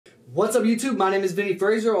What's up, YouTube? My name is Vinny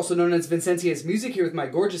Fraser, also known as Vincentius Music, here with my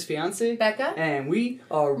gorgeous fiance, Becca. And we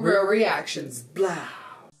are Real Reactions. Blah.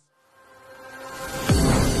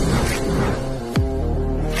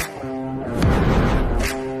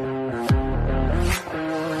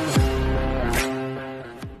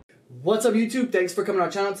 What's up, YouTube? Thanks for coming to our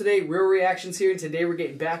channel today. Real Reactions here, and today we're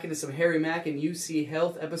getting back into some Harry Mack and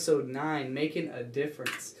UCHealth, episode 9, Making a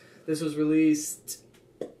Difference. This was released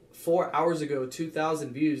 4 hours ago,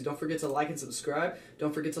 2,000 views. Don't forget to like and subscribe.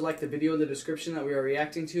 Don't forget to like the video in the description that we are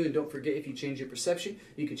reacting to, and don't forget, if you change your perception,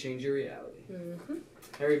 you can change your reality.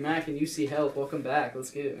 Harry Mack and UCHealth, welcome back.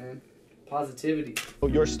 Let's get it, man. Positivity.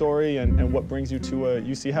 Your story and what brings you to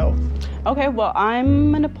UCHealth. Okay, well,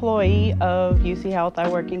 I'm an employee of UCHealth. I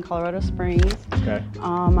work in Colorado Springs. Okay.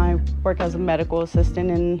 I work as a medical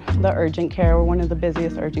assistant in the urgent care. We're one of the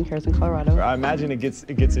busiest urgent cares in Colorado. I imagine it gets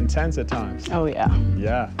intense at times. Oh yeah.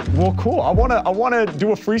 Yeah. Well, cool. I wanna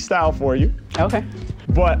do a freestyle for you. Okay.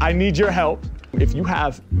 But I need your help. If you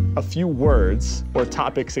have a few words or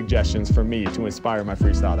topic suggestions for me to inspire my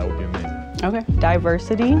freestyle, that would be amazing. Okay.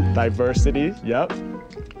 Diversity. Diversity. Yep.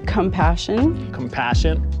 Compassion.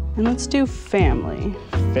 Compassion. And let's do family.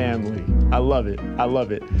 Family. I love it. I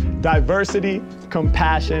love it. Diversity,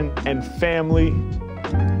 compassion, and family.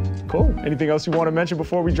 Cool. Anything else you want to mention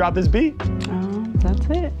before we drop this beat? That's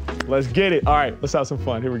it. Let's get it. All right, let's have some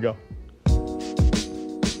fun. Here we go.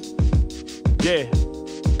 Yeah.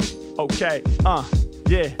 Okay.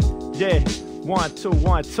 Yeah. Yeah. 1, 2,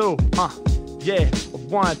 1, 2. Yeah.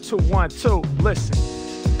 1, 2, 1, 2. Listen.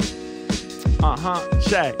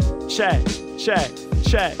 Check. Check. Check.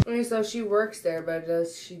 Check. Okay, so she works there, but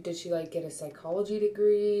did she like get a psychology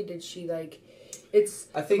degree? Did she like?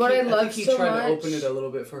 I think he tried to open it a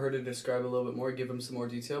little bit for her to describe a little bit more, give him some more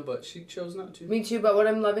detail, but she chose not to. Me too, but what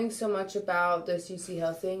I'm loving so much about this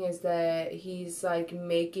UCHealth thing is that he's like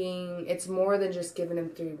making, it's more than just giving him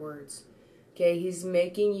 3 words. Okay, he's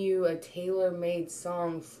making you a tailor-made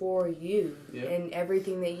song for you and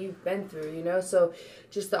everything that you've been through, you know? So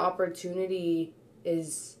just the opportunity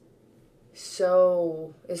is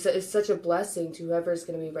so, it's such a blessing to whoever's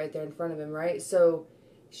going to be right there in front of him, right? So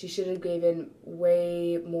she should have given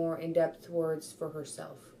way more in-depth words for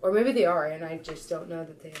herself. Or maybe they are, and I just don't know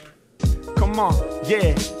that they are. Come on,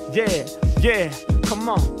 yeah, yeah, yeah, come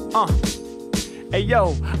on, Hey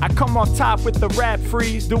yo, I come on top with the rap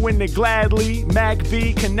freeze, doing it gladly. Mack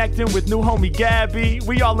B connecting with new homie Gabby.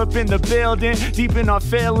 We all up in the building, deep in our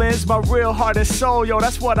feelings. My real heart and soul, yo,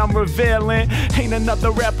 that's what I'm revealing. Ain't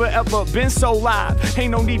another rapper ever been so live.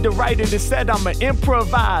 Ain't no need to write it, instead I'ma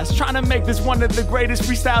improvise. Trying to make this one of the greatest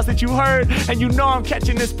freestyles that you heard. And you know I'm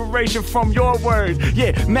catching inspiration from your words.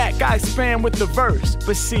 Yeah, Mack, I expand with the verse.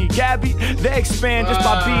 But see, Gabby, they expand just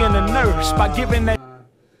by being a nurse. By giving that.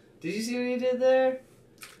 Did you see what he did there?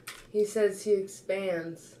 He says he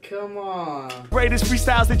expands. Come on. Greatest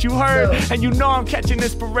freestyles that you heard, and you know I'm catching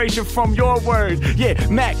inspiration from your words. Yeah,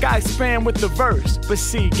 Mack, I expand with the verse. But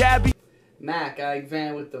see, Gabby. Mack, I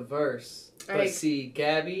expand with the verse. But see,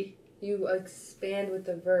 Gabby. You expand with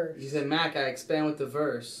the verse. You said Mack, I expand with the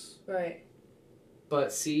verse. Right.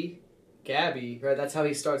 But see, Gabby, right? That's how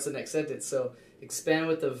he starts the next sentence. So expand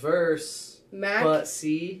with the verse. Mack. But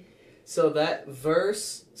see. So that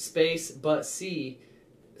verse, space, but see,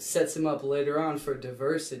 sets him up later on for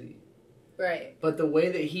diversity. Right. But the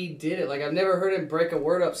way that he did it, like, I've never heard him break a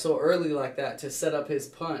word up so early like that to set up his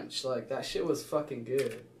punch. Like, that shit was fucking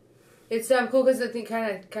good. It's cool because I think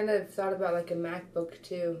kind of thought about like a Mack book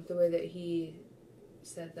too, the way that he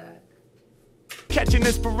said that. Catching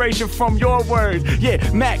inspiration from your words. Yeah,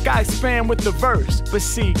 Mack, I expand with the verse. But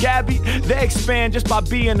see, Gabby, they expand just by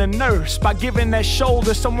being a nurse. By giving that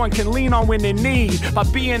shoulder someone can lean on when they need. By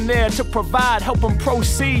being there to provide, help them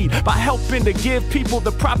proceed. By helping to give people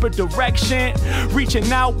the proper direction. Reaching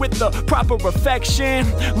out with the proper affection.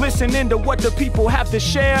 Listening to what the people have to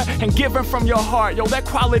share. And giving from your heart. Yo, that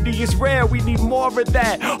quality is rare. We need more of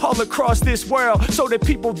that all across this world. So that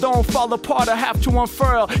people don't fall apart or have to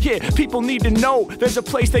unfurl. Yeah, people need to know there's a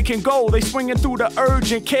place they can go. They swinging through the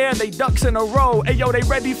urgent care, they ducks in a row. Hey yo, they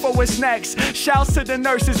ready for what's next. Shouts to the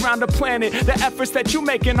nurses around the planet. The efforts that you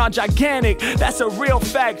making are gigantic. That's a real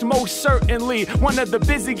fact, most certainly. One of the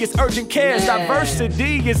busiest urgent cares.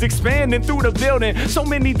 Diversity is expanding through the building. So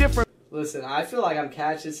many different. Listen, I feel like I'm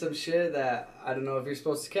catching some shit that I don't know if you're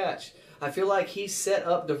supposed to catch. I feel like he set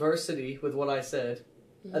up diversity with what I said,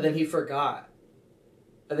 and then he forgot.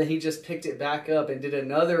 And then he just picked it back up and did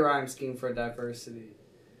another rhyme scheme for diversity.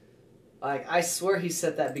 Like, I swear he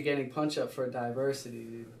set that beginning punch up for diversity,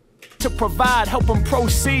 dude. to provide, help them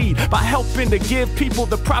proceed by helping to give people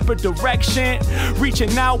the proper direction,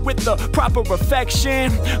 reaching out with the proper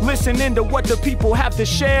affection, listening to what the people have to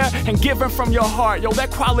share and giving from your heart. Yo, that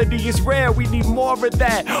quality is rare. We need more of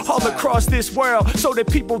that all across this world so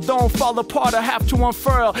that people don't fall apart or have to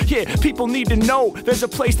unfurl. Yeah, people need to know there's a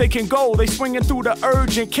place they can go. They swinging through the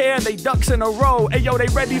urgent care, they ducks in a row. Hey, yo, they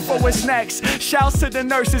ready for what's next. Shouts to the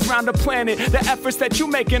nurses around the planet. The efforts that you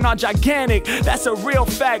making are gigantic. That's a real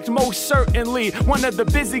fact. Most certainly one of the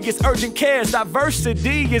busiest urgent cares.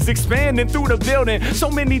 Diversity is expanding through the building. So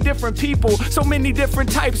many different people, so many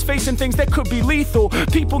different types facing things that could be lethal.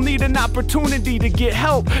 People need an opportunity to get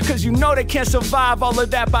help, cause you know they can't survive all of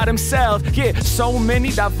that by themselves. Yeah, so many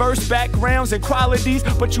diverse backgrounds and qualities,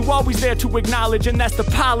 but you always there to acknowledge, and that's the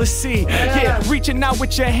policy. Yeah, reaching out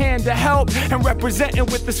with your hand to help and representing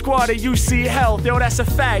with the squad at UCHealth. Yo, that's a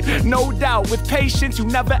fact, no doubt. With patience, you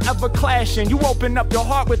never ever clashing. You open up your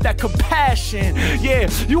heart with that compassion. Yeah,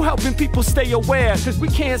 you helping people stay aware, cause we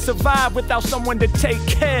can't survive without someone to take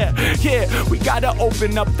care. Yeah, we gotta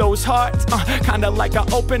open up those hearts, kinda like I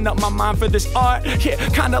open up my mind for this art. Yeah,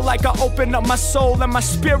 kinda like I open up my soul and my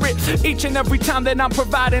spirit each and every time that I'm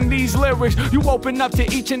providing these lyrics. You open up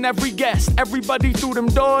to each and every guest, everybody through them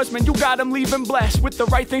doors, man, you got them leaving blessed with the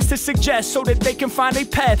right things to suggest so that they can find a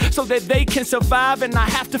path, so that they can survive and not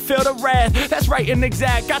have to feel the wrath. That's right and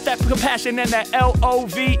exact, got that compassion and that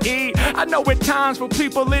L-O-V-E. I know at times for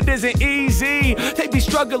people it isn't easy. They be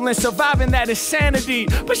struggling, surviving that insanity.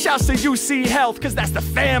 But shouts to UCHealth, cause that's the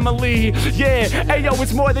family. Yeah, hey yo,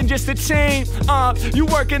 it's more than just a team. You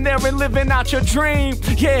working there and living out your dream.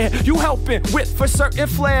 Yeah, you helping with for certain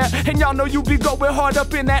flair. And y'all know you be going hard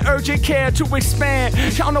up in that urgent care to expand.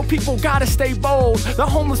 Y'all know people gotta stay bold. The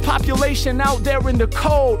homeless population out there in the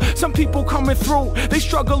cold. Some people coming through, they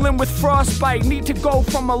struggling with frostbite. Need to go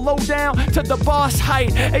from a low down to the boss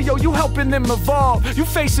height. Hey yo, you helping them evolve. You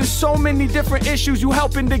facing so many different issues, you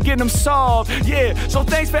helping to get them solved. Yeah, so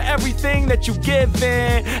thanks for everything that you giving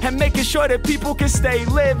and making sure that people can stay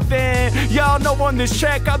living. Y'all know on this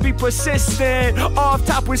track I be persistent, off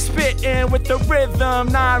top with spitting with the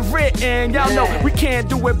rhythm, non-written. Y'all know we can't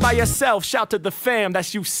do it by yourself. Shout to the fam,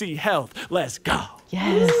 that's UCHealth. Let's go.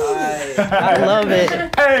 Yes. I love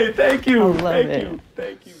it. Hey, thank you. I love it.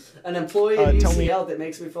 Thank you. An employee at UCHealth, it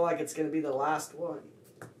makes me feel like it's going to be the last one.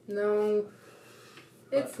 No,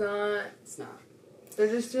 it's not. It's not. They're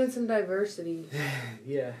just doing some diversity.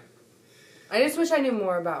 Yeah. I just wish I knew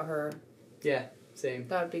more about her. Yeah, same.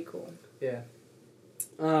 That would be cool. Yeah.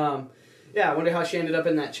 Yeah, I wonder how she ended up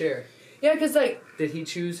in that chair. Yeah, because, like... Did he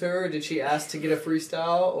choose her? Or did she ask to get a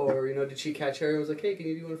freestyle? Or, you know, did she catch her and was like, hey, can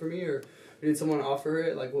you do one for me? Or did someone offer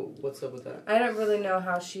it? Like, what's up with that? I don't really know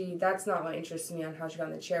how she... That's not what interests me on how she got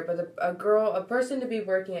in the chair. But a person to be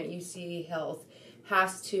working at UCHealth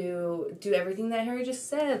has to do everything that Harry just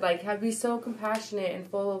said. Like, be so compassionate and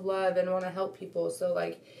full of love and want to help people. So,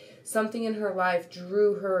 like, something in her life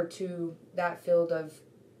drew her to that field of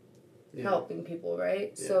helping people,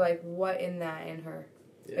 right? Yeah. So, like, what in that in her?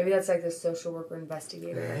 Yeah. Maybe that's like the social worker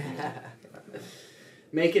investigator.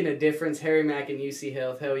 Making a difference, Harry Mack and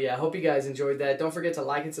UCHealth. Hell yeah. I hope you guys enjoyed that. Don't forget to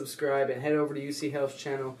like and subscribe and head over to UCHealth's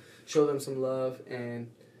channel. Show them some love.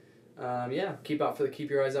 And, yeah, keep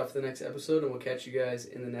your eyes out for the next episode. And we'll catch you guys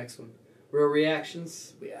in the next one. Real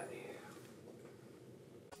reactions. We out of here.